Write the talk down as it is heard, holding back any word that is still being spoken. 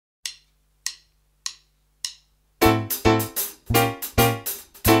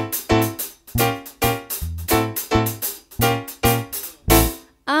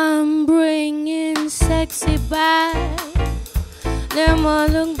Some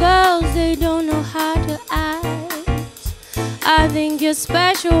other girls, they don't know how to act. I think you're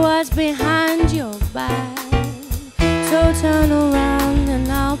special, what's behind your back? So turn around and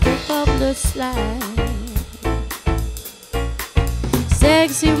I'll pick up the slack.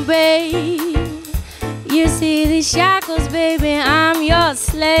 Sexy babe, you see these shackles, baby, I'm your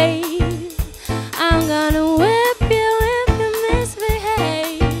slave. I'm gonna whip you if you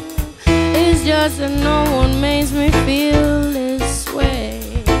misbehave. It's just that no one makes me feel this way.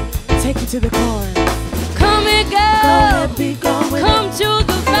 Take it to the car. Come here, girl. Go ahead, be gone with Come it. to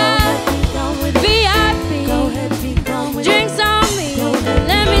the vibe. VIP. Go ahead, be gone with Drinks it. on me. Ahead,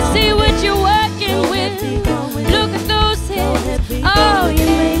 Let me see what you're working with. Look at those hips. Oh, you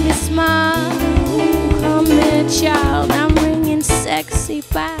made me smile. Come here, child. I'm bringing sexy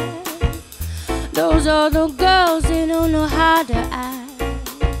back. Those other girls, they don't know how to act.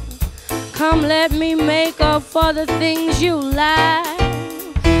 Come, let me make up for the things you lack.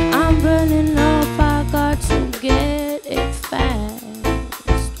 I'm burning up, I got to get it fast.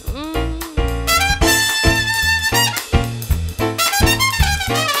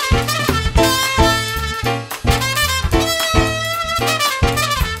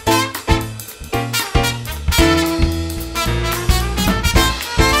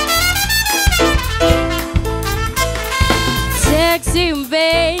 Sexy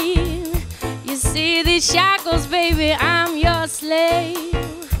babe, you see these shackles, baby, I'm your slave.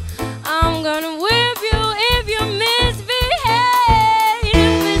 I'm gonna whip you if you misbehave.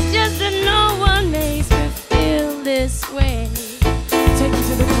 It's just that no one makes me feel this way. Take it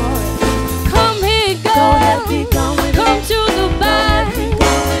to the car. Come here, girl. Go ahead, be gone with Come it. to the bar.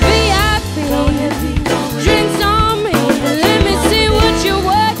 VIP. Go ahead, be gone with it. Drinks on me. Let me see what you're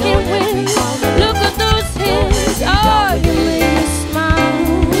working with. Look at those hips. Oh, you make me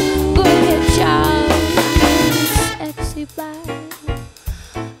smile. Go ahead, child. Sexy back.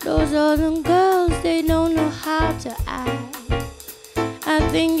 Those other girls, they don't know how to act. I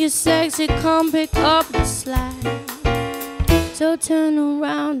think you're sexy, come pick up the slack. So turn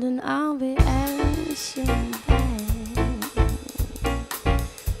around and I'll be answering back.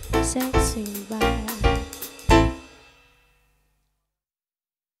 Sexy back.